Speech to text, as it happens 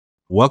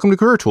Welcome to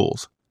Career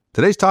Tools.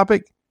 Today's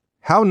topic,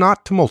 how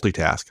not to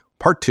multitask,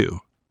 part 2.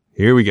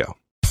 Here we go.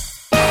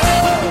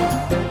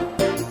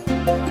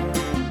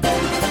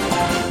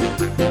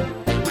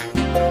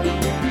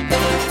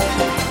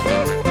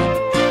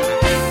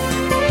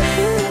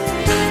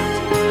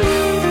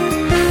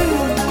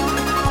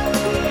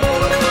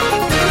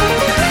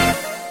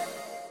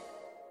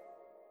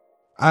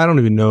 I don't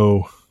even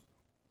know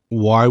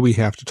why we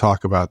have to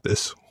talk about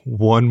this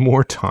one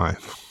more time.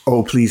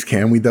 Oh, please,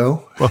 can we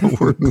though? Well,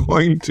 we're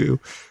going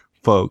to.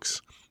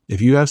 Folks, if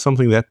you have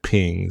something that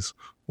pings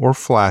or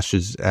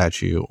flashes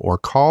at you or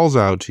calls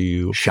out to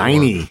you,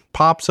 shiny,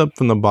 pops up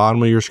from the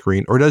bottom of your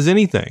screen or does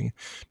anything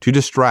to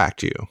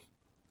distract you,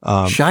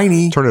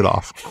 shiny, turn it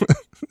off.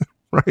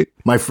 Right?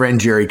 My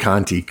friend Jerry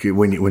Conti,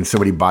 when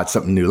somebody bought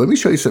something new, let me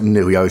show you something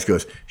new. He always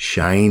goes,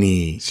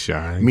 shiny,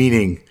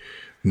 meaning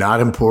not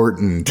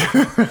important.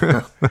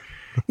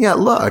 Yeah,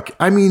 look,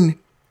 I mean,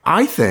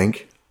 I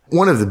think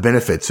one of the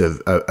benefits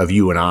of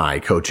you and I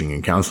coaching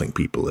and counseling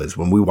people is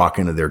when we walk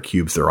into their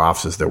cubes, their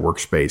offices, their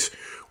workspace,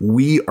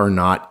 we are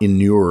not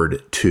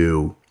inured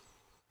to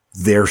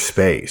their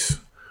space,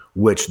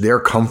 which they're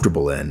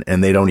comfortable in,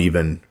 and they don't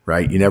even,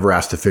 right? You never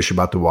ask the fish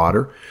about the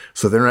water.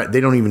 So they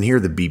don't even hear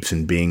the beeps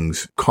and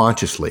bings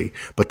consciously,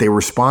 but they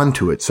respond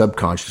to it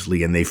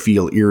subconsciously, and they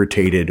feel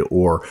irritated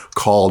or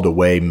called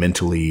away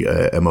mentally,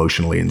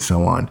 emotionally, and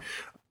so on.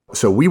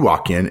 So we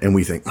walk in and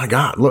we think, my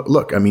God,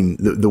 look, I mean,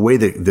 the way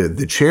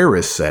the chair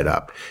is set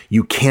up,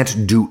 you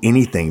can't do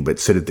anything but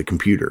sit at the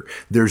computer.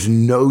 There's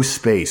no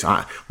space.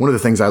 One of the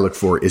things I look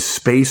for is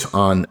space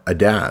on a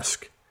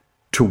desk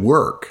to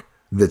work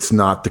that's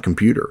not the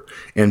computer.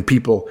 And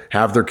people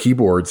have their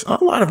keyboards.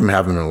 A lot of them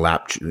have them in a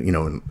lap,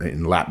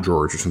 in lap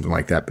drawers or something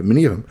like that. But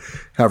many of them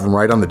have them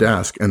right on the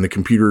desk, and the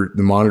computer,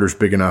 the monitor's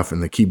big enough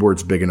and the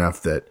keyboard's big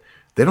enough that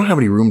they don't have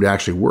any room to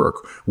actually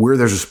work. Where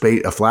there's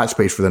a flat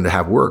space for them to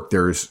have work,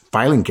 there's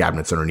filing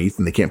cabinets underneath,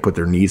 and they can't put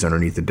their knees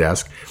underneath the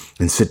desk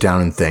and sit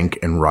down and think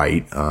and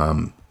write.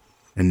 And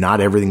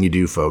not everything you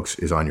do, folks,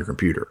 is on your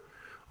computer.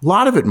 A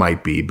lot of it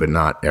might be, but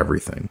not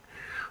everything.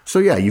 So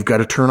yeah, you've got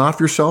to turn off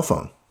your cell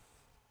phone.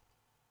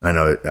 I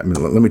know. I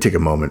mean, let me take a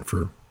moment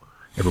for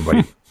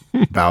everybody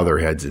bow their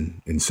heads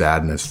in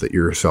sadness that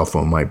your cell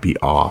phone might be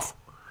off.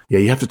 Yeah,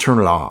 you have to turn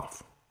it off.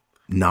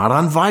 Not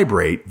on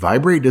vibrate.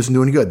 Vibrate doesn't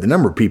do any good. The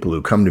number of people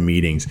who come to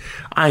meetings,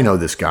 I know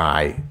this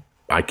guy.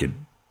 I could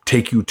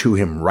take you to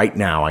him right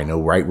now. I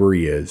know right where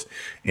he is.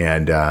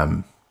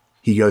 And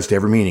he goes to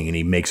every meeting and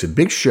he makes a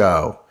big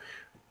show,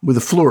 with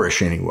a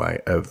flourish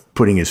anyway, of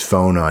putting his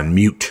phone on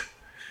mute.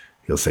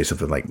 He'll say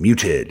something like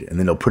muted, and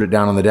then he'll put it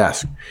down on the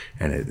desk.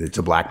 And it's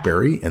a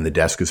BlackBerry, and the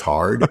desk is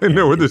hard. I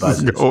know where this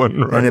is going,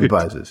 right? And it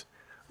buzzes.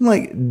 I'm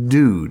like,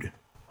 dude,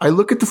 I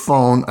look at the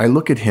phone. I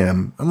look at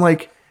him. I'm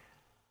like,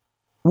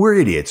 we're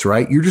idiots,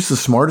 right? You're just the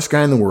smartest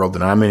guy in the world,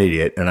 and I'm an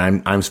idiot, and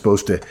I'm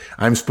supposed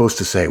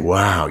to say,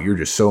 wow, you're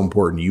just so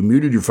important. You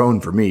muted your phone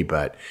for me,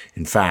 but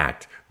in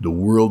fact, the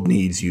world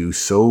needs you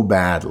so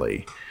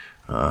badly.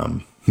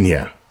 So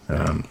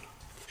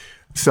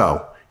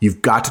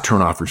you've got to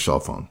turn off your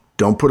cell phone.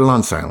 Don't put it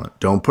on silent.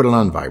 Don't put it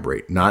on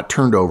vibrate. Not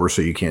turned over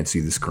so you can't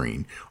see the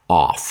screen.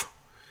 Off.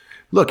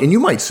 Look, and you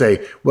might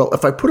say, well,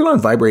 if I put it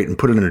on vibrate and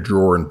put it in a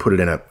drawer and put it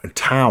in a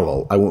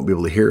towel, I won't be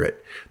able to hear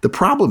it. The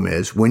problem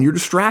is when you're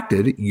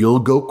distracted, you'll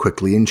go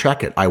quickly and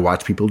check it. I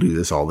watch people do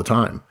this all the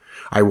time.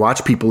 I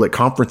watch people at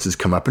conferences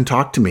come up and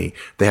talk to me.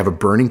 They have a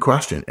burning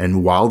question,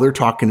 and while they're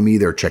talking to me,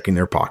 they're checking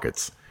their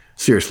pockets.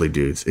 Seriously,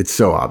 dudes, it's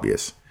so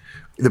obvious.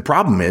 The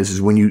problem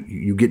is when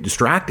you get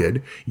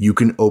distracted, you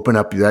can open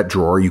up that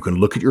drawer, you can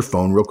look at your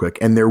phone real quick,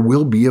 and there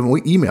will be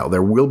an email,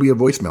 there will be a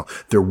voicemail,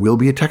 there will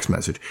be a text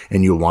message,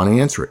 and you'll want to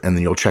answer it. And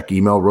then you'll check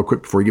email real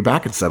quick before you get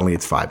back, and suddenly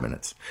it's 5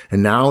 minutes.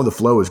 And now the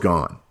flow is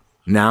gone.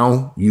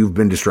 Now you've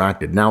been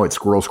distracted. Now it's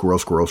scroll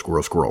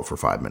for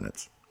 5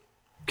 minutes.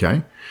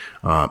 Okay?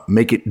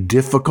 Make it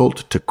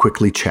difficult to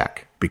quickly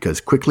check, because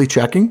quickly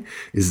checking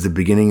is the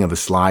beginning of a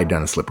slide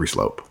down a slippery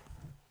slope.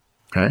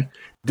 Okay?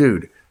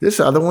 Dude, this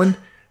other one,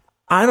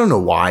 I don't know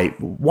why.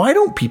 Why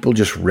don't people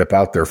just rip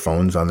out their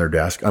phones on their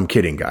desk? I'm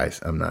kidding, guys.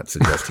 I'm not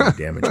suggesting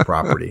damage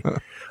property.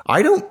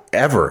 I don't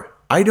ever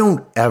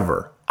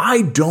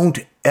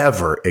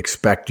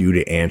expect you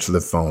to answer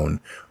the phone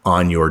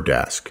on your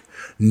desk.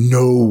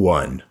 No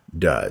one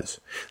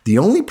does. The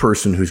only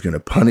person who's going to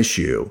punish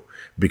you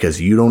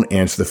because you don't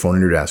answer the phone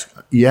on your desk.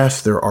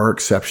 Yes, there are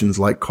exceptions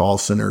like call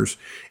centers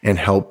and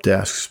help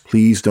desks.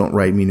 Please don't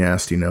write me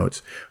nasty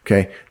notes.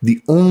 Okay.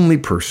 The only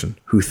person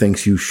who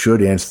thinks you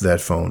should answer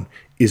that phone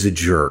is a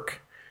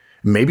jerk.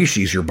 Maybe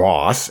she's your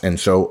boss. And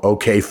so,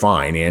 okay,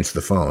 fine, answer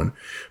the phone.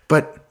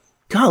 But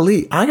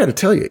golly, I got to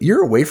tell you,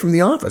 you're away from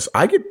the office.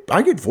 I get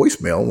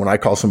voicemail when I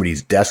call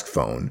somebody's desk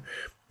phone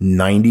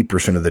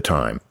 90% of the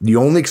time. The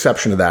only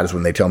exception to that is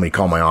when they tell me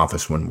call my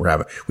office when we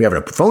have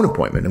a phone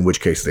appointment, in which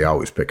case they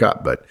always pick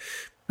up. But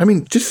I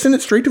mean, just send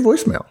it straight to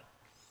voicemail.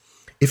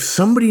 If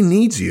somebody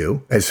needs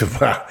you, I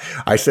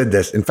said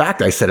this. In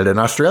fact, I said it in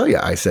Australia.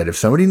 I said, if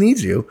somebody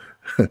needs you,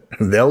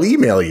 They'll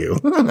email you.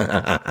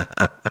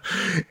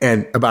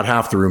 And about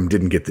half the room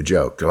didn't get the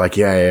joke. They're like,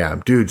 yeah.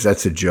 Dudes,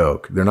 that's a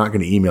joke. They're not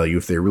going to email you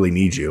if they really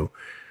need you.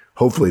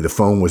 Hopefully the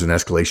phone was an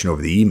escalation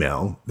over the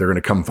email. They're going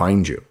to come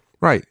find you.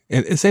 Right.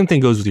 And the same thing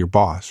goes with your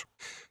boss.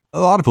 A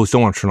lot of folks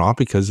don't want to turn off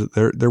because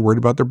they're worried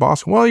about their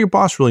boss. Well, your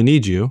boss really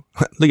needs you.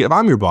 Like, if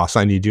I'm your boss,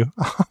 I need you.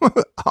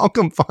 I'll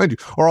come find you,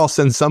 or I'll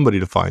send somebody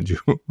to find you,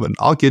 but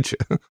I'll get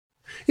you.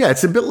 Yeah,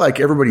 it's a bit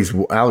like everybody's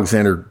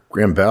Alexander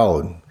Graham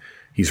Bell.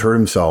 He's hurt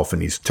himself,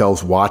 and he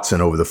tells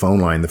Watson over the phone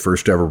line, the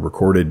first ever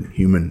recorded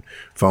human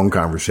phone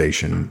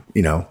conversation,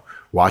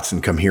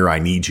 Watson, come here, I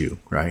need you,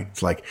 right?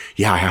 It's like,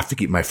 yeah, I have to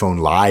keep my phone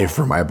live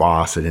for my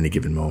boss at any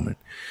given moment.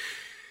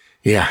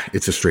 Yeah,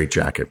 it's a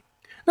straitjacket.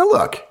 Now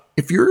look,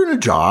 if you're in a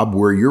job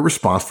where you're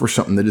responsible for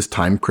something that is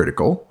time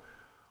critical,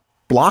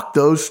 block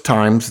those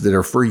times that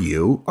are for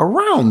you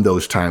around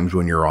those times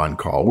when you're on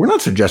call. We're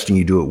not suggesting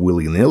you do it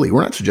willy-nilly.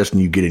 We're not suggesting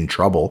you get in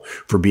trouble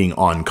for being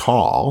on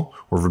call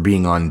or for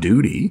being on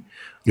duty.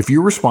 If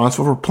you're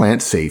responsible for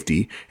plant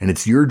safety and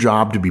it's your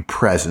job to be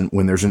present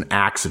when there's an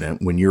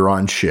accident, when you're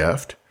on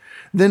shift,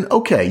 then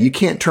okay, you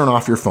can't turn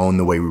off your phone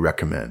the way we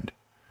recommend.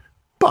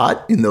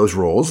 But in those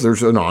roles,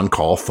 there's an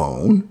on-call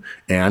phone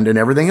and an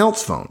everything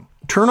else phone.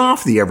 Turn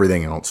off the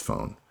everything else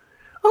phone.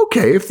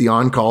 Okay, if the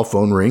on-call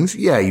phone rings,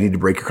 yeah, you need to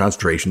break your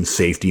concentration.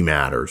 Safety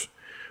matters.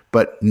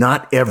 But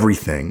not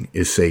everything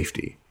is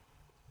safety.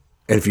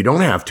 And if you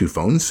don't have two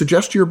phones,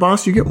 suggest to your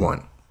boss you get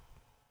one.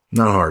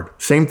 Not hard.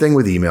 Same thing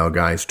with email,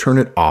 guys. Turn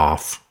it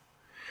off.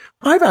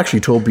 I've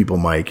actually told people,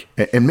 Mike,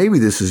 and maybe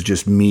this is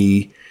just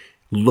me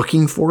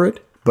looking for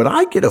it, but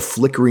I get a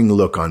flickering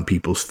look on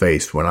people's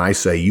face when I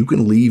say you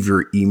can leave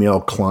your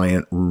email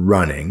client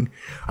running.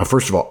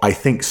 First of all, I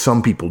think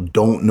some people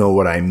don't know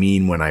what I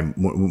mean when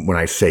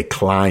I say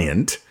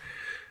client.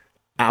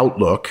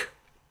 Outlook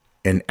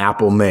and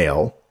Apple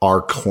Mail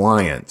are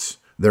clients.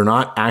 They're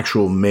not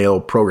actual mail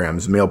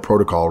programs. Mail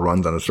protocol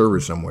runs on a server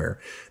somewhere.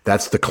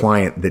 That's the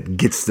client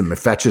that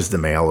fetches the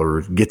mail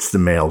or gets the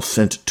mail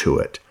sent to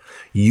it.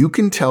 You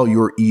can tell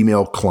your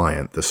email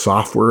client, the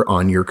software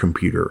on your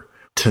computer,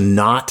 to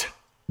not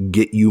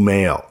get you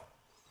mail.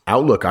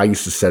 Outlook, I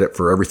used to set it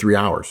for every 3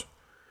 hours.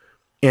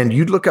 And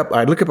I'd look up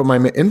at my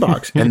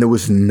inbox and there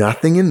was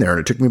nothing in there. And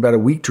it took me about a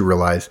week to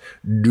realize,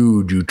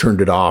 dude, you turned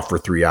it off for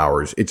 3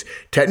 hours. It's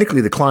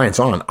technically the client's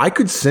on. I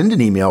could send an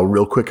email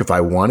real quick if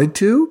I wanted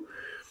to,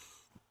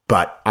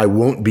 but I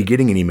won't be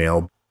getting an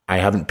email. I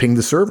haven't pinged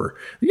the server.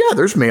 Yeah,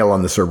 there's mail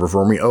on the server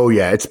for me. Oh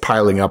yeah, it's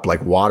piling up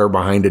like water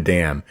behind a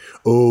dam.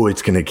 Oh,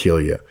 it's going to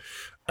kill you.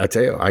 I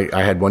tell you,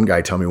 I had one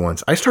guy tell me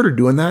once, I started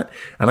doing that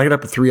and I got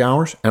up at 3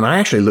 hours and I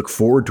actually look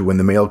forward to when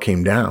the mail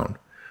came down.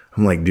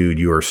 I'm like, dude,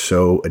 you are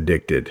so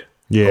addicted.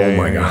 Yeah. Oh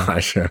my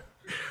gosh.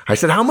 I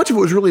said, how much of it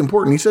was really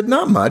important? He said,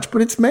 not much,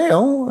 but it's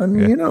mail.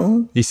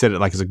 And He said it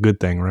like it's a good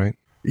thing, right?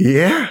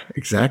 Yeah,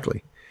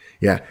 exactly.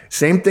 Yeah.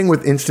 Same thing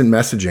with instant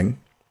messaging.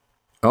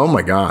 Oh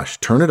my gosh.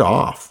 Turn it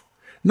off.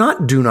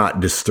 Not do not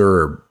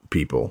disturb,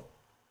 people.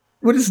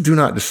 What is do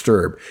not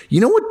disturb?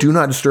 You know what do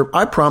not disturb?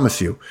 I promise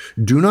you,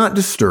 do not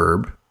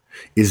disturb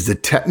is the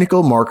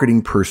technical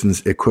marketing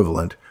person's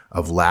equivalent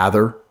of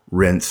lather,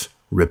 rinse,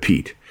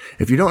 repeat.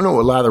 If you don't know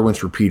what lather,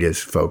 rinse, repeat is,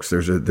 folks,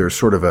 there's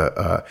sort of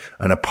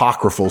an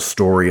apocryphal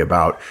story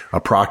about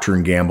a Procter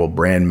 & Gamble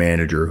brand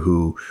manager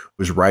who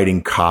was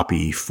writing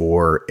copy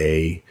for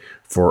a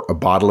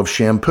bottle of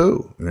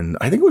shampoo. And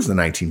I think it was the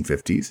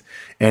 1950s.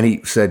 And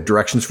he said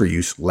directions for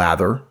use,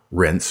 lather,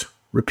 rinse,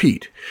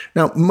 repeat.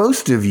 Now,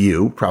 most of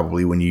you,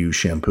 probably when you use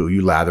shampoo,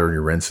 you lather and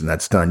you rinse and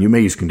that's done. You may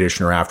use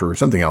conditioner after or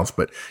something else,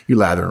 but you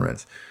lather and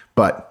rinse.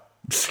 But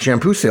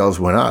shampoo sales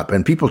went up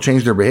and people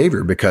changed their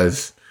behavior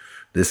because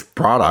this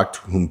product,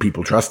 whom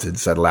people trusted,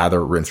 said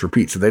lather, rinse,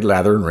 repeat. So they'd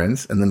lather and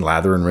rinse and then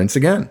lather and rinse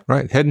again.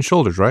 Right. Head and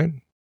Shoulders, right?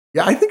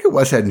 Yeah, I think it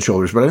was Head and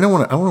Shoulders, but I don't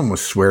want to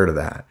almost swear to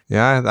that.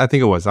 Yeah, I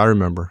think it was. I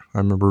remember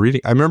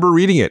reading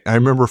it. I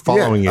remember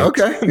following it.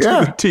 Okay. Yeah.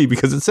 To the T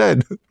because it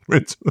said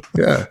rinse.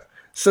 Yeah.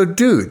 So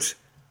dudes,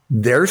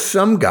 there's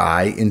some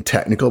guy in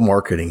technical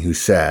marketing who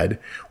said,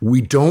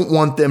 we don't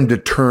want them to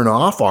turn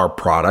off our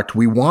product.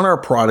 We want our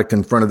product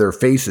in front of their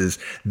faces.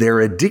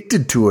 They're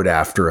addicted to it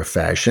after a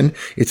fashion.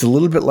 It's a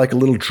little bit like a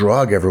little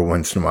drug every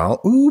once in a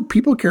while. Ooh,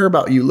 people care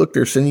about you. Look,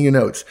 they're sending you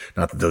notes.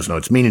 Not that those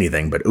notes mean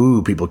anything, but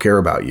ooh, people care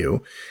about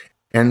you.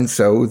 And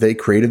so they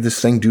created this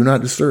thing, do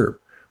not disturb.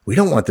 We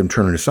don't want them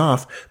turning us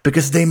off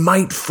because they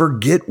might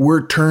forget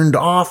we're turned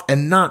off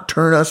and not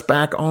turn us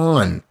back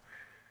on.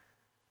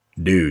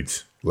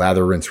 Dudes.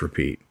 Lather, rinse,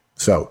 repeat.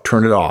 So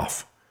turn it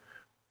off.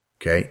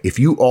 Okay. If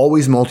you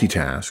always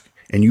multitask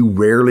and you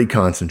rarely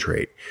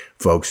concentrate,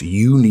 folks,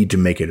 you need to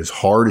make it as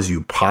hard as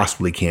you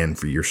possibly can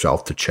for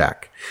yourself to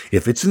check.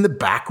 If it's in the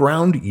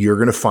background, you're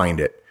going to find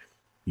it.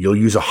 You'll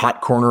use a hot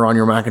corner on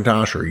your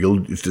Macintosh or you'll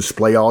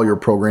display all your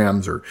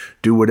programs or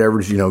do whatever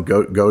it is,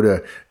 go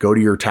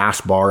to your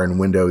taskbar in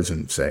Windows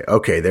and say,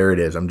 okay, there it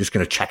is. I'm just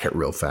going to check it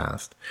real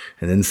fast.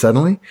 And then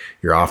suddenly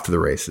you're off to the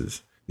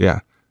races.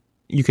 Yeah.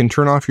 You can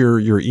turn off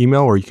your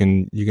email or you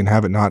can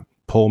have it not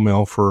poll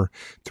mail for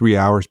 3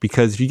 hours,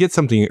 because if you get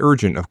something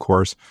urgent, of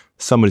course,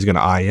 somebody's going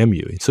to IM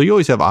you. So you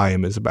always have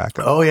IM as a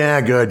backup. Oh, yeah,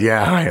 good.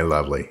 Yeah,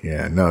 lovely.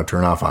 Yeah, no,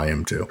 turn off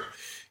IM too.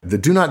 The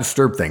do not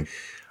disturb thing.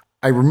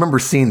 I remember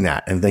seeing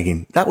that and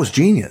thinking, that was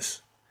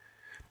genius.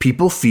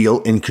 People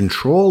feel in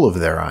control of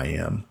their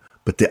IM,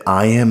 but the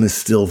IM is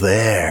still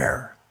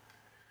there.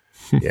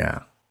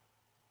 Yeah.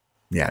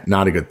 Yeah,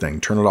 not a good thing.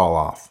 Turn it all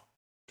off.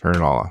 Turn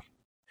it all off.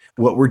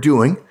 What we're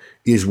doing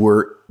is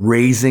we're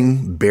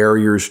raising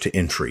barriers to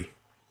entry.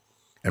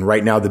 And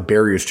right now, the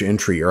barriers to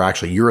entry are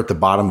actually, you're at the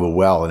bottom of a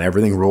well and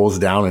everything rolls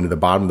down into the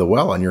bottom of the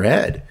well on your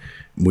head.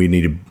 We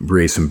need to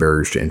raise some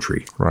barriers to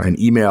entry. Right. And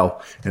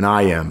email and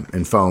IM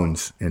and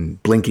phones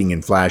and blinking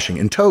and flashing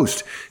and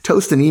toast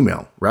and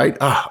email, right?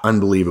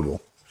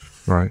 Unbelievable.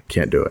 Right.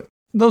 Can't do it.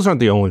 Those aren't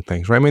the only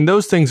things, right? I mean,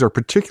 those things are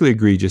particularly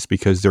egregious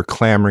because they're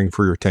clamoring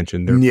for your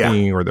attention. They're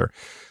being, or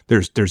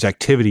there's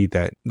activity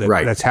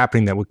that's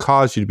happening that would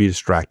cause you to be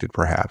distracted,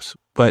 perhaps.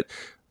 But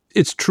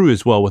it's true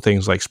as well with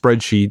things like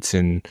spreadsheets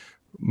and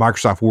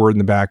Microsoft Word in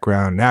the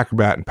background, and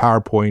Acrobat and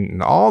PowerPoint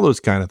and all those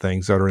kind of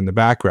things that are in the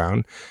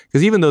background.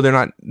 Because even though they're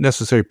not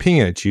necessarily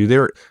pinging at you,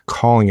 they're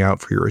calling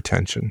out for your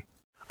attention.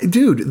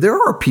 Dude, there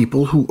are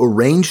people who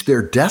arrange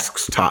their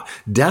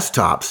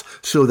desktops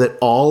so that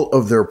all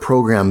of their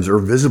programs are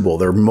visible.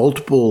 There are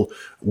multiple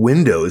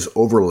windows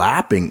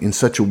overlapping in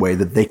such a way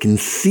that they can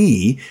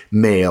see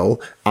Mail,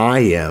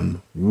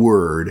 IM,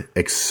 Word,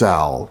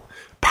 Excel,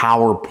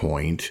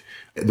 PowerPoint,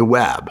 the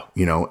web,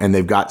 and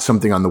they've got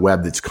something on the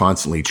web that's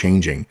constantly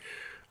changing.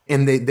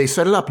 And they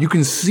set it up. You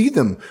can see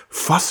them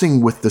fussing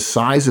with the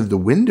size of the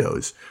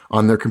windows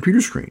on their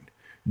computer screen.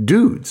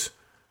 Dudes,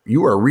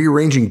 you are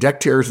rearranging deck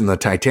chairs in the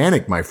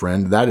Titanic, my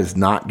friend. That is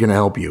not going to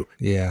help you.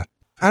 Yeah.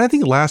 And I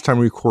think last time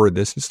we recorded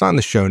this, it's not in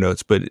the show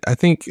notes, but I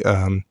think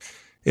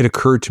it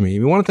occurred to me. I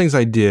mean, one of the things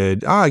I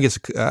did, I guess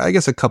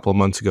a couple of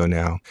months ago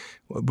now,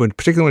 but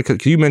particularly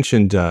because you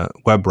mentioned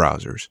web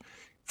browsers.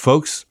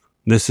 Folks,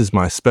 this is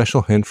my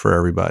special hint for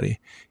everybody,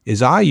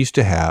 is I used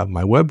to have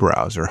my web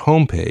browser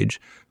homepage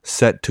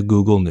set to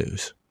Google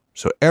News.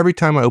 So every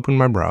time I open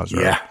my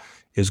browser,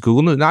 is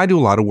Google News. Now, I do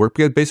a lot of work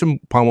because based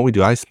upon what we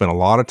do, I spend a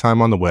lot of time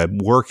on the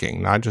web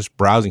working, not just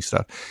browsing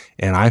stuff.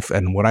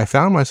 And what I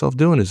found myself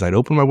doing is I'd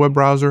open my web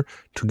browser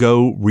to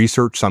go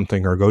research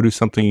something or go do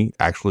something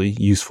actually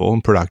useful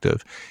and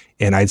productive,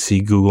 and I'd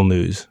see Google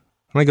News.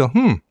 And I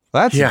go,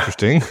 that's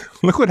interesting.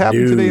 Look what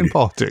happened today in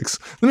politics.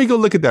 Let me go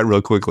look at that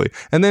real quickly.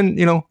 And then,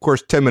 of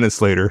course, 10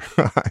 minutes later.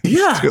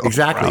 Exactly.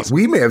 Browsing.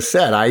 We may have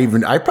said, I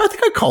think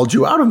I called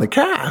you out on the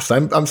cast.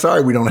 I'm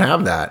sorry we don't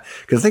have that.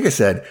 Because I think I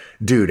said,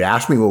 dude,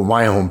 ask me what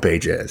my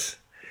homepage is.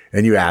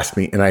 And you asked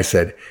me, and I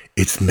said,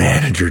 it's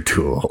manager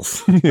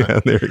tools.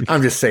 Yeah, there you go.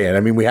 I'm just saying. I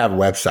mean, we have a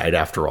website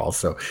after all,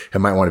 so it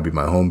might want to be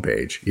my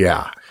homepage.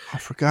 Yeah. I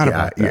forgot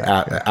about that.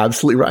 Yeah,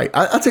 absolutely right.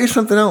 I'll tell you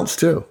something else,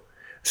 too.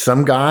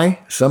 Some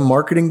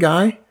marketing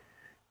guy,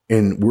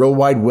 in World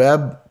Wide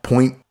Web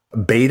point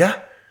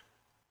beta,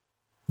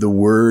 the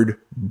word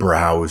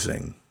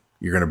browsing.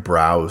 You're going to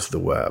browse the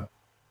web.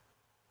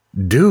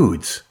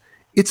 Dudes,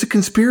 it's a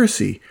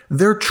conspiracy.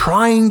 They're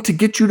trying to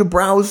get you to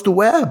browse the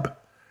web.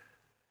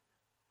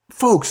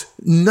 Folks,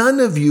 none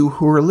of you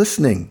who are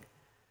listening,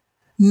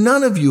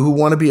 none of you who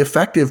want to be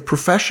effective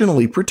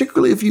professionally,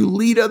 particularly if you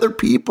lead other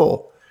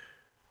people,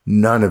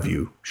 none of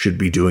you should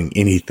be doing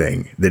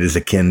anything that is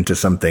akin to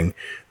something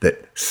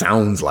that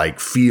sounds like,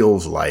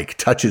 feels like,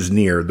 touches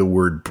near the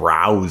word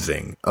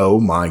browsing. Oh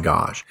my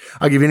gosh.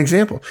 I'll give you an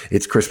example.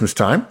 It's Christmas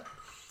time.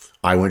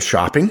 I went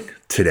shopping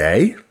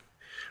today.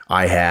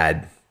 I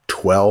had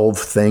 12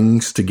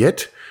 things to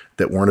get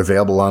that weren't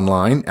available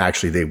online.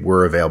 Actually, they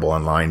were available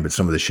online, but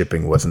some of the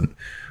shipping wasn't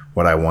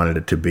what I wanted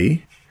it to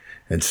be.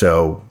 And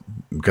so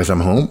because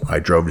I'm home, I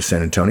drove to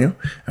San Antonio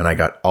and I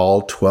got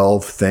all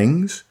 12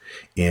 things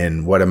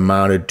in what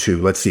amounted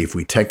to, let's see, if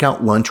we take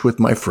out lunch with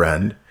my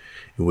friend,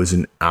 it was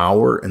an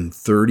hour and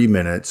 30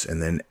 minutes.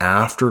 And then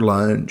after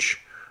lunch,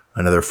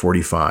 another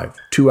 45,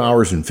 2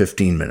 hours and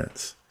 15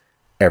 minutes,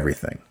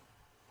 everything.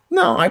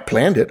 No, I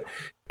planned it.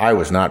 I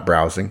was not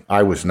browsing.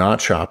 I was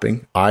not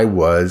shopping. I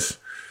was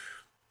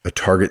a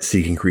target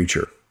seeking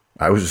creature.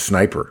 I was a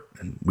sniper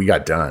and we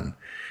got done.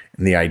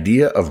 And the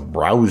idea of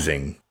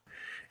browsing,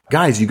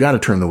 guys, you got to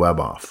turn the web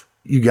off.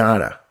 You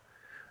gotta.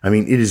 I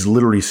mean, it is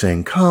literally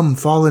saying, come,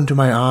 fall into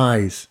my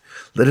eyes.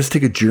 Let us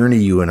take a journey,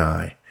 you and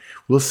I.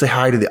 We'll say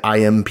hi to the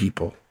IM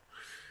people.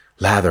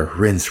 Lather,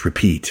 rinse,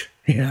 repeat.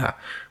 Yeah.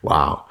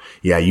 Wow.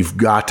 Yeah, you've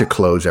got to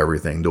close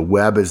everything. The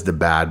web is the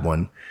bad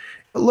one.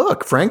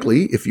 Look,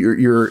 frankly, if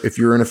you're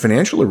in a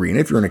financial arena,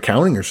 if you're in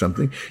accounting or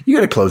something, you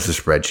got to close the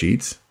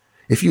spreadsheets.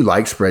 If you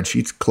like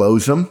spreadsheets,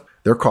 close them.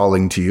 They're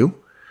calling to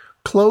you.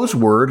 Close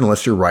Word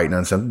unless you're writing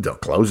on something. Don't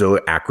close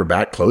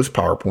Acrobat, close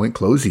PowerPoint,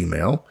 close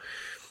email.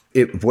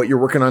 If what you're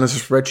working on is a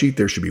spreadsheet,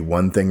 there should be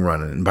one thing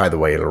running. And by the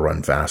way, it'll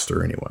run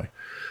faster anyway.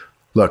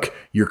 Look,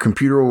 your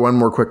computer will run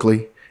more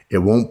quickly. It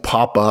won't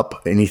pop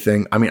up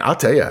anything. I mean, I'll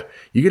tell you,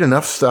 you get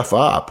enough stuff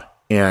up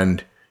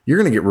and You're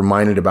going to get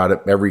reminded about it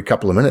every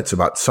couple of minutes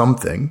about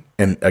something.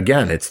 And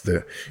again, it's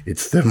the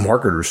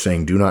marketer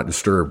saying, do not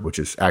disturb, which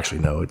is actually,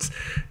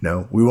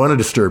 no, we want to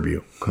disturb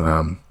you.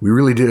 We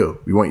really do.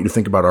 We want you to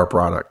think about our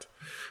product.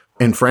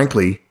 And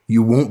frankly,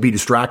 you won't be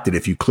distracted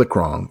if you click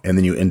wrong and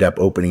then you end up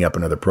opening up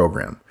another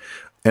program.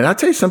 And I'll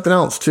tell you something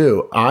else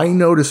too. I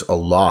notice a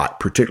lot,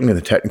 particularly in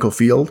the technical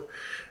field.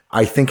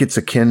 I think it's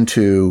akin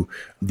to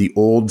the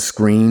old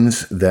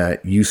screens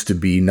that used to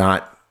be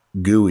not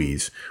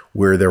GUIs,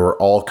 where there were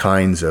all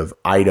kinds of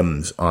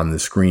items on the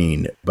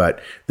screen.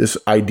 But this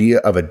idea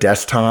of a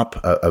desktop,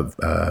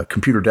 a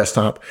computer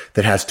desktop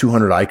that has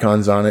 200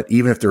 icons on it,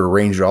 even if they're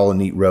arranged all in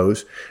neat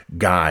rows,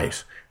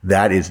 guys,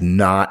 that is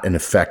not an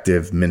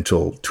effective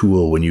mental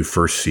tool when you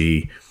first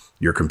see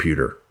your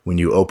computer. When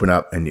you open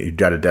up and you've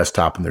got a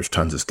desktop and there's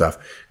tons of stuff,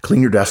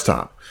 clean your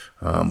desktop,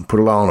 put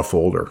it all in a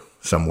folder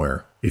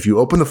somewhere. If you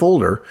open the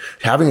folder,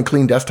 having a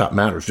clean desktop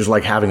matters, just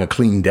like having a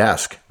clean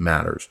desk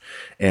matters.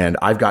 And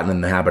I've gotten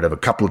in the habit of a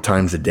couple of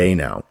times a day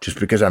now, just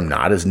because I'm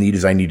not as neat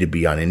as I need to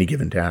be on any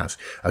given task.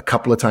 A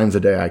couple of times a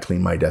day, I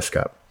clean my desk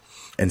up.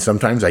 And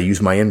sometimes I use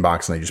my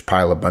inbox and I just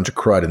pile a bunch of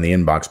crud in the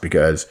inbox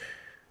because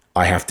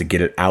I have to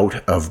get it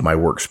out of my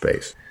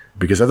workspace.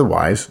 Because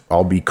otherwise,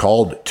 I'll be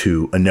called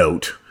to a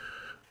note.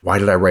 Why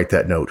did I write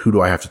that note? Who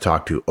do I have to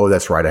talk to? Oh,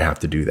 that's right, I have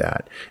to do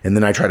that. And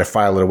then I try to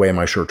file it away in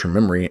my short-term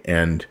memory,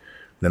 and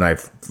then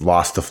I've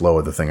lost the flow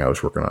of the thing I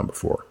was working on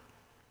before.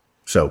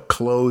 So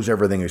close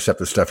everything except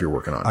the stuff you're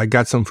working on. I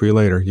got some for you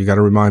later. You got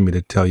to remind me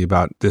to tell you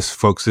about this,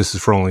 folks. This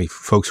is for only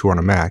folks who are on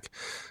a Mac,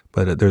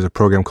 but there's a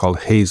program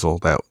called Hazel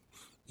that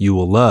you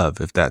will love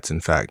if that's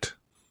in fact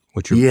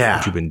what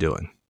you've been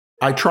doing.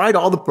 I tried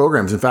all the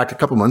programs. In fact, a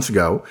couple months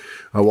ago,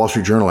 Wall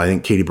Street Journal, I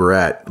think Katie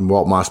Barrett,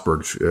 Walt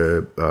Mossberg's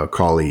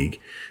colleague,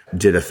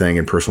 did a thing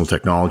in Personal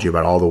Technology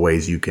about all the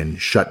ways you can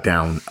shut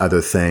down other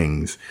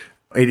things.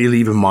 It'll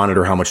even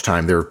monitor how much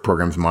time their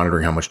program's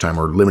monitoring how much time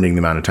or limiting the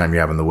amount of time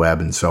you have on the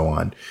web and so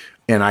on.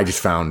 And I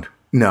just found,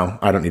 no,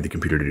 I don't need the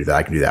computer to do that.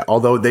 I can do that.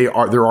 Although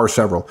there are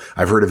several.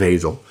 I've heard of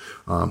Hazel.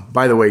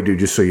 By the way, dude,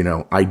 just so you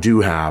know, I do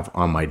have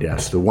on my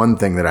desk, the one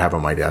thing that I have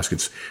on my desk,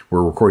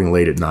 we're recording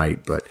late at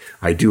night, but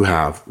I do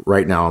have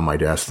right now on my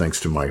desk, thanks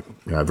to my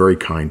very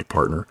kind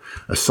partner,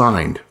 a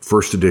signed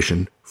first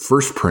edition,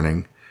 first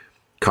printing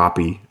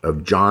copy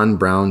of John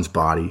Brown's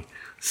Body,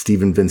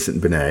 Stephen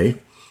Vincent Benet,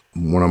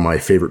 one of my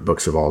favorite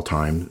books of all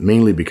time,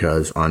 mainly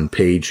because on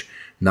page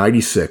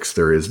 96,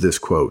 there is this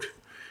quote: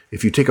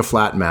 "If you take a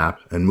flat map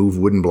and move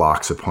wooden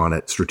blocks upon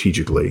it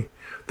strategically,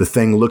 the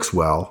thing looks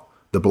well,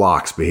 the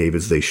blocks behave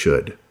as they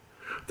should.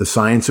 The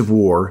science of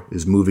war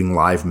is moving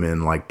live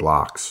men like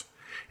blocks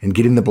and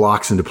getting the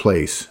blocks into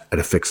place at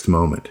a fixed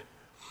moment.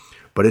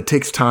 But it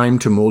takes time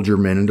to mold your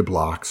men into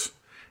blocks,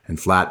 and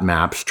flat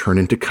maps turn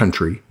into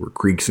country where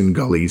creeks and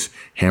gullies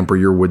hamper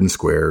your wooden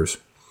squares.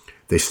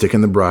 They stick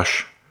in the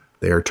brush.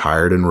 They are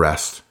tired and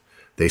rest.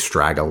 They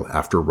straggle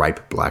after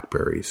ripe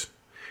blackberries.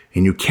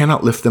 And you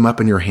cannot lift them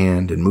up in your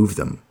hand and move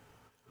them.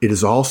 It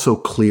is all so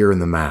clear in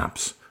the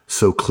maps,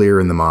 so clear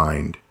in the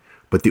mind.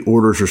 But the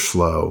orders are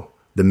slow.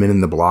 The men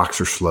in the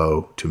blocks are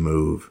slow to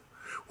move.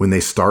 When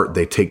they start,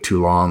 they take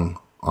too long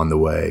on the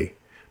way.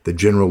 The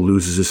general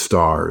loses his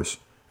stars,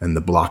 and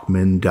the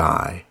blockmen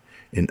die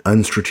in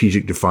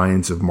unstrategic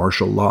defiance of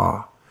martial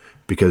law,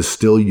 because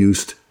still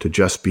used to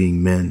just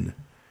being men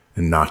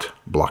and not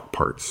block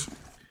parts."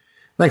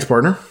 Thanks,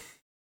 partner.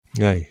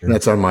 Yeah,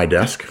 that's on my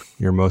desk.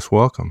 You're most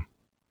welcome.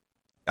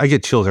 I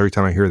get chills every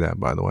time I hear that,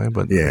 by the way.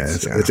 But yeah,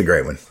 it's a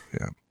great one.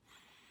 Yeah.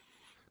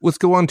 Let's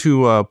go on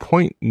to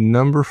point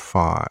number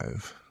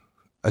 5.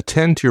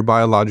 Attend to your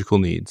biological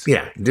needs.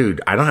 Yeah,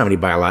 dude, I don't have any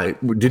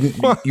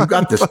biological. You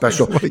got the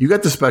special? You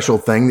got the special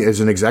thing as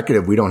an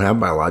executive. We don't have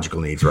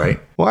biological needs,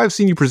 right? Well, I've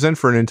seen you present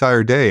for an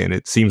entire day, and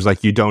it seems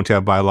like you don't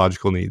have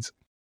biological needs.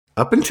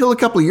 Up until a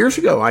couple of years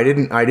ago, I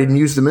didn't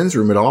use the men's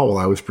room at all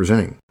while I was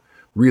presenting.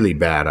 Really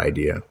bad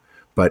idea.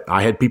 But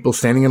I had people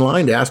standing in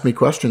line to ask me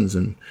questions,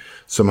 and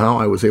somehow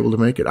I was able to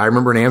make it. I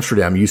remember in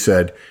Amsterdam, you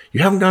said,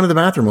 "You haven't gone to the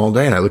bathroom all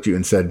day." And I looked at you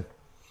and said,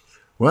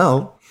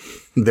 "Well,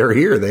 they're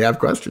here. They have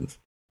questions."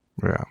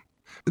 Yeah.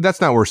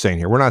 That's not what we're saying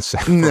here. We're not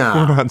saying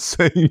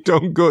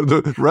don't go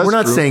to the restroom. We're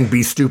not saying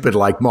be stupid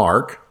like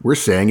Mark. We're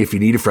saying if you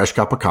need a fresh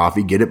cup of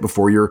coffee, get it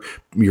before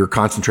your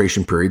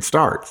concentration period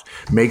starts.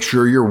 Make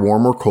sure you're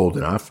warm or cold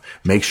enough.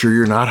 Make sure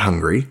you're not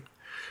hungry.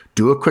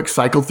 Do a quick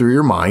cycle through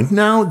your mind.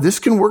 Now, this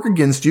can work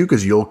against you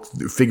because you'll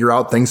figure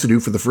out things to do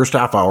for the first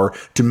half hour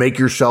to make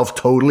yourself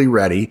totally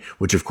ready,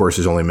 which of course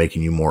is only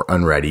making you more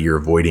unready. You're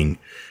avoiding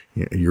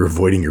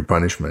your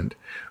punishment.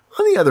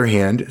 On the other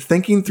hand,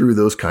 thinking through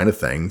those kind of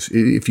things,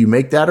 if you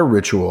make that a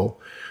ritual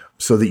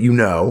so that you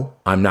know,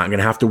 I'm not going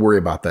to have to worry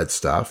about that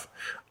stuff,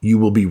 you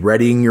will be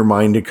readying your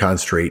mind to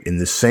concentrate in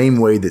the same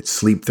way that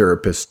sleep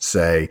therapists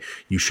say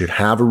you should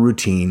have a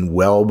routine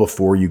well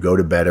before you go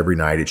to bed every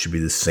night. It should be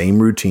the same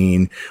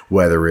routine,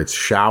 whether it's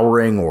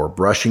showering or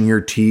brushing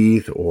your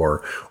teeth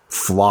or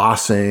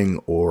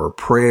flossing or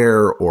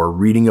prayer or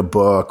reading a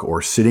book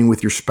or sitting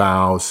with your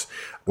spouse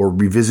or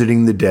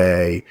revisiting the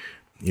day.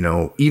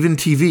 even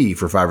TV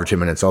for 5 or 10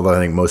 minutes, although I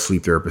think most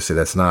sleep therapists say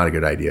that's not a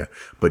good idea,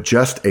 but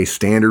just a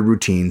standard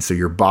routine. So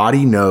your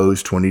body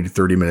knows 20 to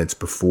 30 minutes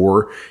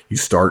before you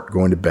start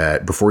going to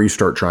bed, before you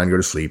start trying to go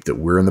to sleep, that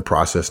we're in the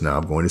process now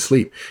of going to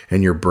sleep,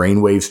 and your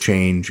brain waves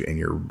change and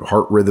your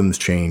heart rhythms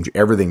change.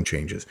 Everything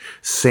changes.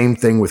 Same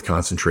thing with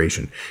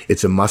concentration.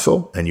 It's a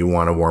muscle and you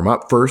want to warm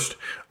up first.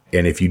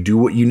 And if you do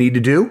what you need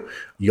to do,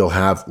 you'll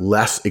have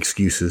less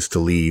excuses to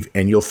leave,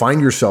 and you'll find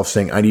yourself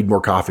saying, I need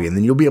more coffee. And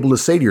then you'll be able to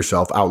say to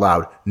yourself out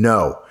loud,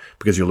 no,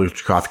 because you'll look at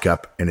your coffee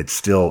cup and it's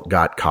still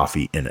got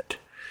coffee in it.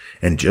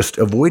 And just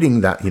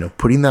avoiding that,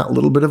 putting that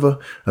little bit of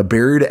a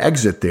barrier to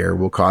exit there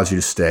will cause you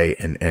to stay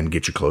and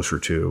get you closer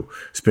to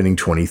spending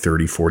 20,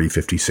 30, 40,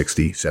 50,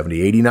 60,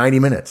 70, 80, 90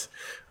 minutes.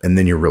 And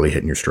then you're really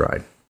hitting your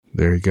stride.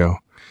 There you go.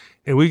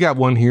 And we got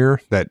one here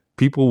that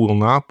people will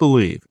not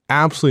believe,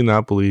 absolutely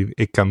not believe.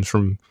 It comes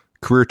from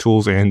Career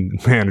Tools and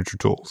Manager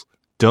Tools.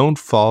 Don't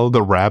follow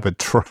the rabbit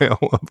trail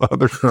of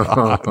other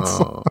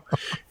thoughts.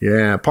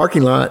 Yeah,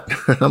 parking lot.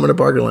 I'm in a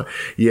parking lot.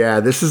 Yeah,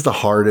 this is the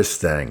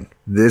hardest thing.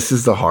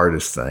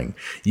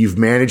 You've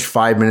managed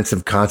 5 minutes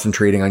of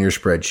concentrating on your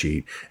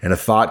spreadsheet, and a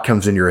thought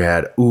comes in your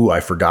head. Ooh, I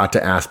forgot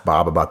to ask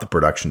Bob about the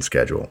production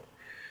schedule.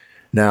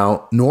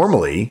 Now,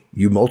 normally,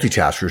 you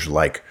multitaskers are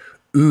like,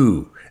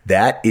 ooh,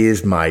 that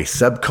is my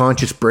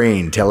subconscious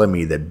brain telling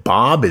me that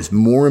Bob is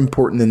more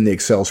important than the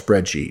Excel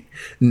spreadsheet.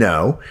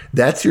 No,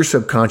 that's your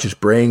subconscious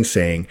brain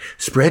saying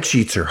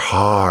spreadsheets are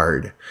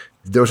hard.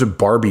 There was a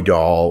Barbie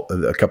doll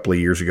a couple of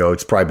years ago.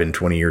 It's probably been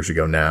 20 years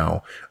ago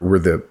now,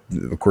 where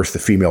of course, the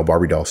female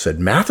Barbie doll said,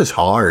 math is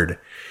hard.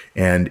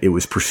 And it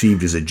was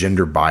perceived as a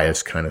gender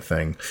bias kind of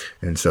thing.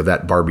 And so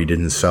that Barbie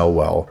didn't sell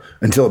well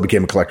until it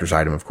became a collector's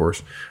item, of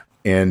course.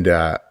 And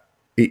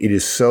it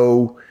is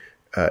so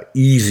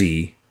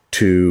easy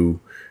to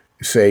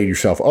say to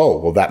yourself, oh,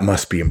 well, that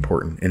must be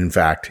important. And in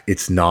fact,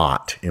 it's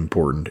not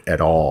important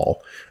at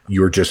all.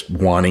 You're just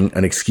wanting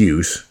an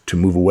excuse to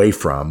move away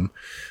from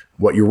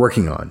what you're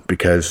working on,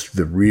 because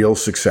the real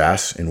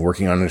success in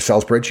working on an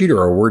Excel spreadsheet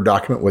or a Word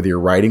document, whether you're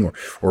writing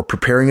or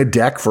preparing a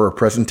deck for a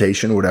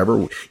presentation,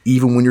 whatever,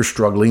 even when you're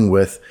struggling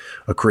with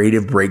a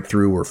creative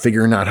breakthrough or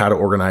figuring out how to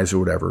organize or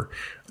whatever,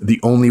 the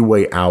only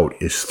way out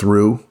is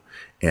through.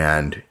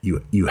 And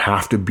you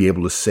have to be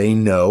able to say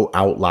no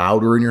out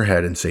loud or in your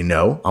head and say,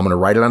 no, I'm going to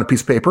write it on a piece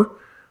of paper,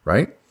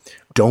 right?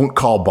 Don't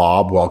call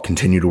Bob while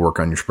continue to work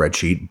on your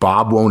spreadsheet.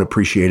 Bob won't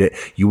appreciate it.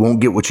 You won't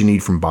get what you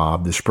need from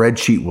Bob. The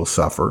spreadsheet will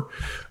suffer.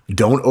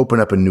 Don't open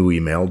up a new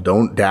email.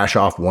 Don't dash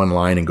off one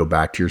line and go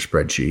back to your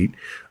spreadsheet.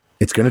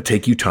 It's going to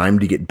take you time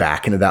to get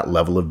back into that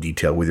level of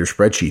detail with your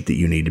spreadsheet that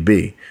you need to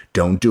be.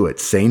 Don't do it.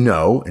 Say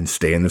no and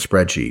stay in the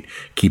spreadsheet.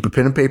 Keep a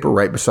pen and paper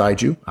right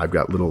beside you. I've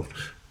got little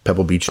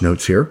Pebble Beach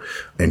notes here,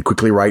 and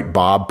quickly write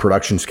Bob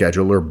production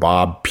schedule or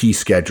Bob P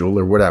schedule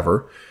or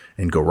whatever,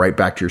 and go right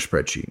back to your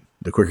spreadsheet.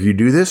 The quicker you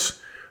do this,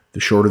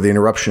 the shorter the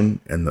interruption,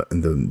 and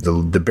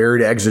the barrier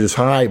to exit is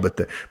high, but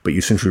you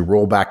essentially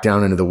roll back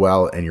down into the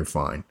well and you're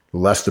fine. The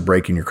less the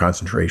break in your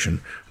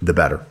concentration, the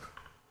better.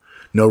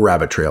 No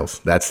rabbit trails.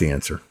 That's the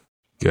answer.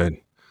 Good.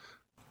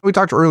 We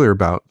talked earlier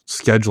about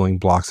scheduling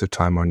blocks of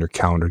time on your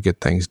calendar to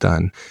get things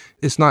done.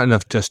 It's not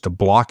enough just to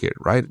block it,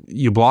 right?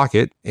 You block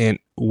it, and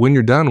when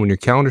you're done, when your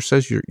calendar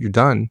says you're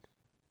done,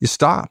 you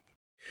stop.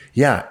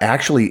 Yeah,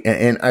 actually,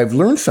 and I've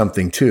learned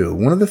something too.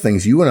 One of the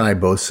things you and I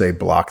both say,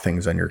 block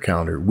things on your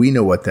calendar. We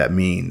know what that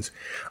means.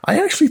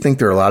 I actually think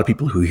there are a lot of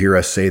people who hear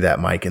us say that,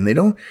 Mike, and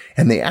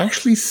they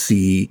actually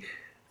see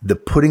the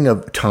putting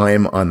of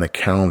time on the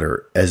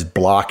calendar as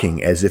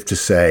blocking, as if to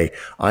say,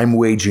 I'm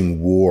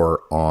waging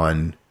war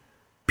on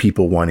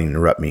people wanting to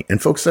interrupt me.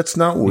 And folks, that's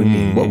not what we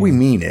mean. What we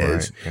mean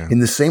is, in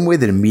the same way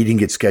that a meeting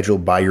gets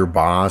scheduled by your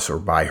boss or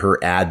by her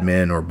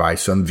admin or by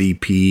some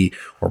VP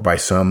or by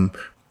some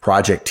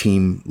project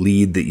team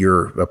lead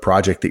a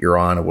project that you're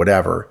on or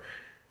whatever,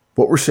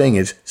 what we're saying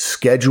is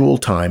schedule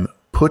time,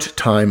 put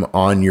time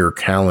on your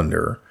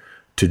calendar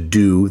to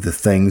do the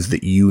things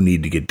that you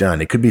need to get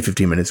done. It could be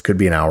 15 minutes, could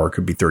be an hour,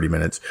 could be 30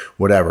 minutes,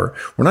 whatever.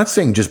 We're not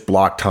saying just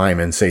block time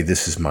and say,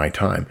 this is my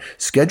time.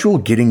 Schedule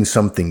getting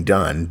something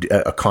done,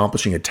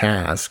 accomplishing a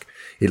task.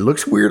 It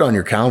looks weird on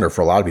your calendar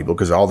for a lot of people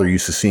because all they're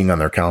used to seeing on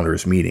their calendar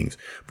is meetings.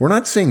 But we're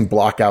not saying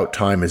block out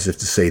time as if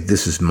to say,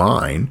 this is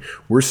mine.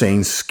 We're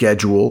saying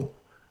schedule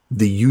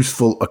the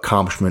useful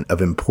accomplishment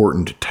of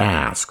important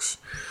tasks.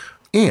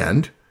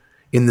 And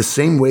in the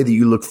same way that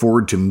you look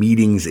forward to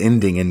meetings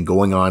ending and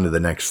going on to the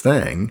next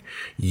thing,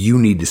 you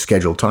need to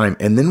schedule time.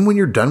 And then when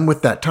you're done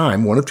with that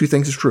time, one of two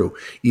things is true.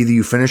 Either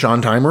you finish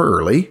on time or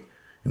early,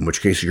 in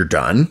which case you're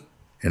done.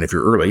 And if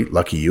you're early,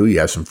 lucky you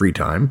have some free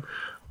time,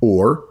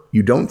 or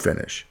you don't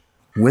finish.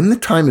 When the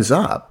time is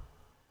up,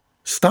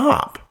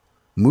 stop.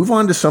 Move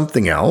on to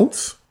something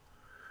else.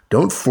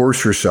 Don't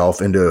force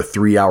yourself into a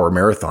 3-hour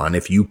marathon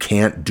if you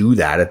can't do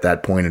that at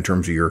that point in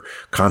terms of your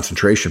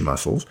concentration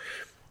muscles.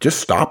 Just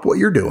stop what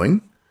you're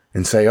doing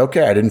and say,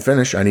 okay, I didn't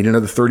finish. I need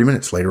another 30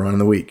 minutes later on in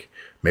the week.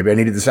 Maybe I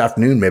need it this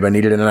afternoon. Maybe I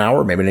need it in an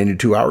hour. Maybe I need it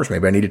 2 hours.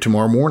 Maybe I need it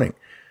tomorrow morning.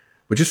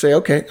 But just say,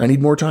 okay, I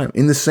need more time.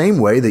 In the same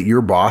way that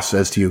your boss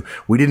says to you,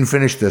 we didn't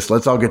finish this.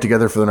 Let's all get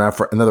together for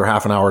another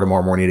half an hour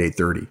tomorrow morning at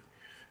 8:30.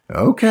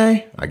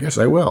 Okay, I guess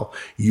I will.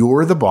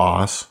 You're the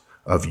boss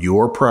of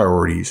your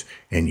priorities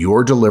and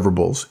your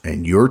deliverables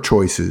and your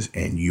choices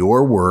and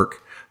your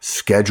work.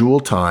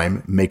 Schedule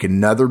time, make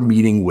another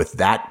meeting with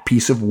that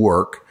piece of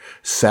work,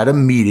 set a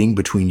meeting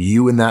between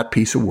you and that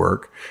piece of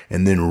work,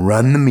 and then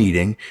run the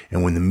meeting.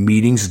 And when the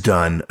meeting's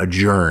done,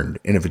 adjourned.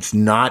 And if it's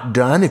not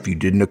done, if you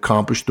didn't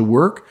accomplish the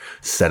work,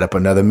 set up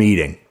another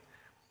meeting.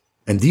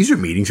 And these are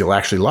meetings you'll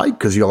actually like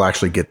because you'll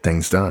actually get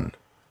things done.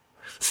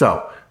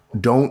 So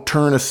don't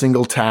turn a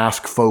single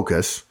task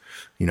focus.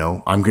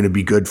 I'm going to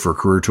be good for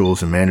career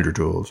tools and manager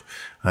tools.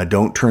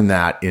 Don't turn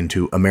that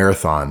into a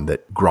marathon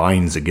that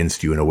grinds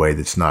against you in a way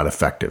that's not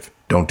effective.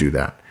 Don't do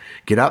that.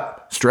 Get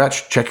up,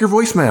 stretch, check your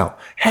voicemail.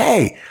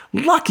 Hey,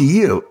 lucky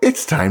you.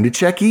 It's time to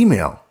check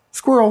email.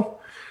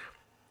 Squirrel.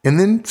 And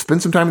then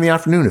spend some time in the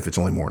afternoon if it's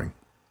only morning.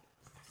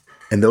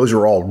 And those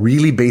are all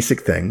really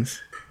basic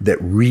things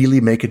that really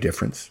make a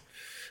difference.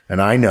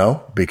 And I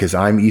know because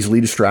I'm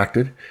easily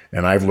distracted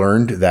and I've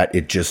learned that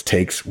it just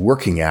takes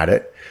working at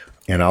it.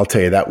 And I'll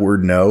tell you that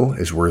word no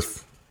has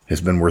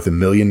been worth $1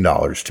 million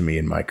to me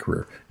in my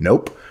career.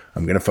 Nope.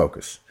 I'm going to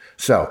focus.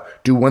 So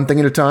do one thing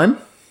at a time.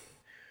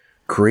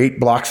 Create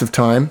blocks of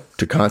time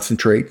to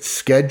concentrate.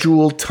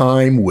 Schedule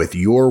time with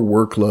your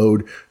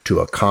workload to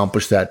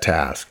accomplish that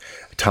task.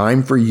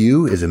 Time for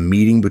you is a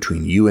meeting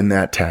between you and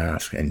that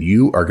task, and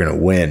you are going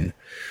to win.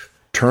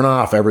 Turn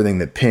off everything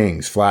that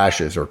pings,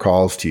 flashes, or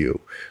calls to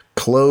you.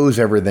 Close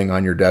everything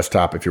on your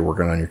desktop if you're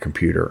working on your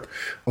computer.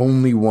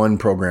 Only one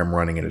program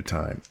running at a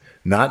time.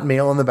 Not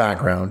mail in the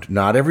background,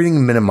 not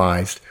everything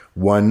minimized,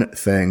 one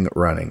thing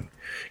running.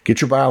 Get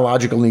your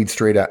biological needs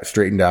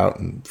straightened out.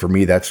 And for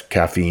me, that's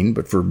caffeine,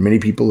 but for many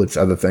people, it's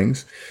other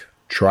things.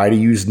 Try to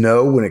use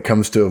no when it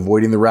comes to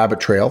avoiding the rabbit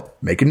trail.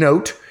 Make a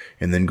note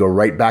and then go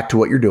right back to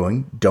what you're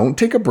doing. Don't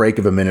take a break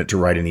of a minute to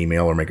write an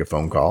email or make a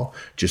phone call.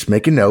 Just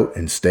make a note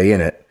and stay in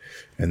it.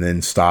 And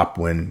then stop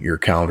when your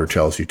calendar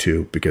tells you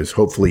to, because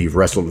hopefully you've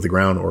wrestled with the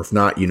ground, or if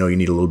not, you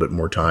need a little bit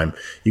more time.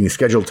 You can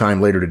schedule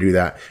time later to do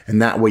that. And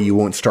that way you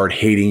won't start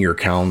hating your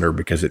calendar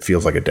because it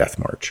feels like a death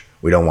march.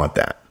 We don't want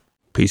that.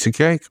 Piece of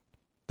cake.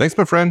 Thanks,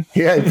 my friend.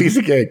 Yeah, a piece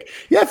of cake.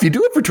 Yeah, if you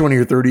do it for 20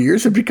 or 30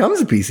 years, it becomes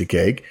a piece of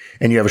cake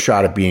and you have a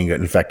shot at being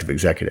an effective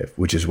executive,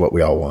 which is what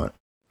we all want.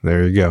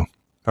 There you go.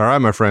 All right,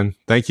 my friend.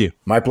 Thank you.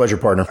 My pleasure,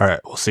 partner. All right,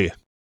 we'll see you.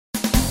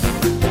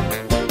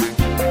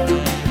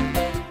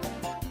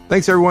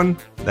 Thanks, everyone.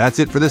 That's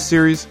it for this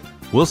series.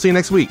 We'll see you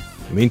next week.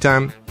 In the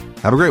meantime,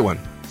 have a great one.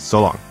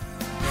 So long.